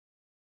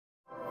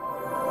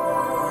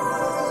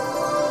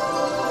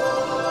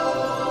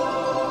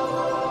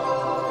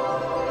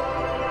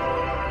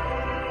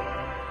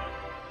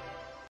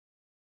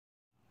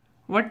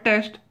What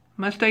test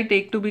must I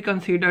take to be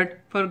considered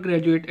for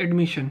graduate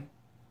admission?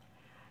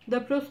 The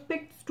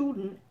prospective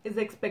student is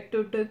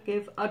expected to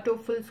give a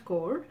TOEFL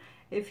score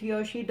if he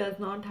or she does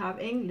not have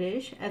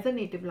English as a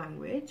native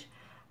language.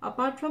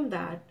 Apart from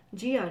that,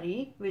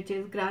 GRE, which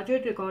is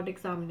Graduate Record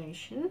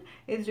Examination,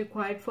 is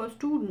required for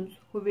students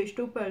who wish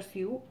to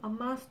pursue a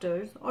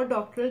master's or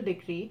doctoral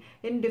degree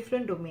in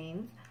different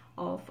domains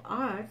of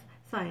arts,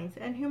 science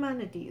and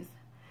humanities.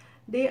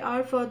 They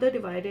are further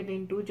divided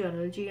into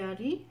general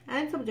GRE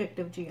and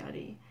subjective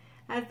GRE.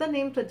 As the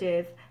name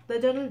suggests, the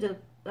general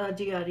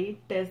GRE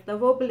tests the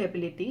verbal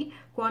ability,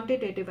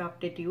 quantitative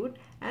aptitude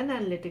and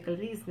analytical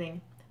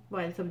reasoning,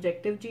 while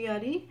subjective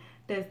GRE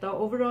tests the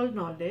overall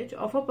knowledge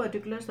of a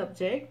particular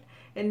subject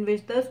in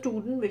which the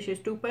student wishes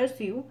to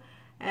pursue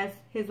as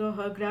his or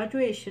her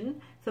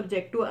graduation,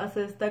 subject to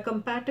assess the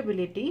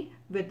compatibility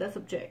with the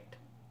subject.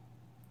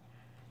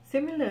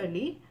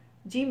 Similarly,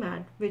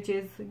 GMAT, which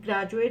is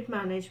Graduate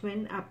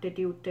Management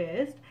Aptitude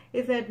Test,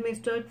 is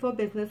administered for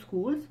business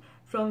schools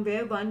from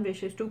where one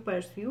wishes to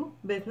pursue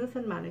business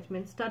and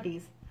management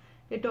studies.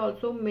 It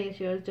also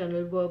measures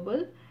general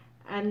verbal,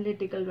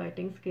 analytical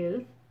writing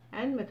skills,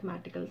 and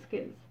mathematical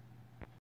skills.